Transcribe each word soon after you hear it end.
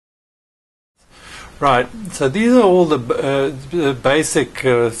Right, so these are all the basic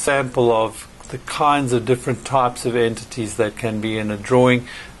sample of the kinds of different types of entities that can be in a drawing,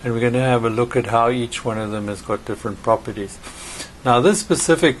 and we're going to have a look at how each one of them has got different properties. Now this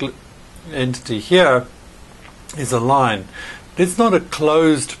specific entity here is a line. It's not a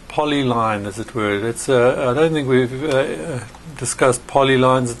closed polyline, as it were. It's I don't think we've discussed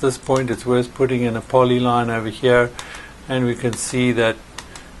polylines at this point. It's worth putting in a polyline over here, and we can see that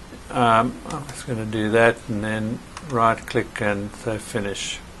I'm just going to do that and then right click and say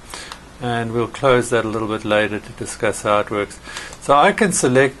finish, and we'll close that a little bit later to discuss how it works. So I can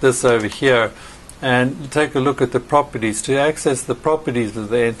select this over here and take a look at the properties. To access the properties of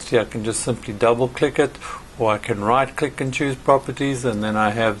the entity, I can just simply double click it, or I can right click and choose properties, and then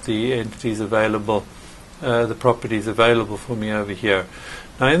I have the entities available, the properties available for me over here.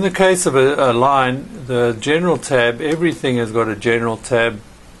 Now in the case of a line, the general tab, everything has got a general tab,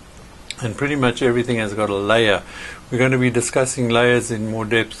 and pretty much everything has got a layer. We're going to be discussing layers in more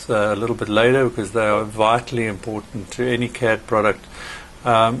depth a little bit later, because they are vitally important to any CAD product.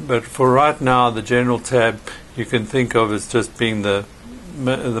 But for right now, the general tab you can think of as just being the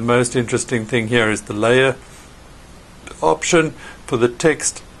most interesting thing here is the layer option for the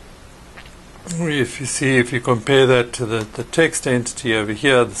text. If you compare that to the text entity over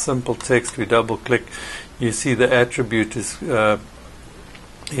here, the simple text, we double click, you see the attribute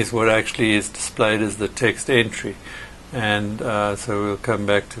is what actually is displayed as the text entry, and so we'll come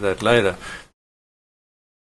back to that later.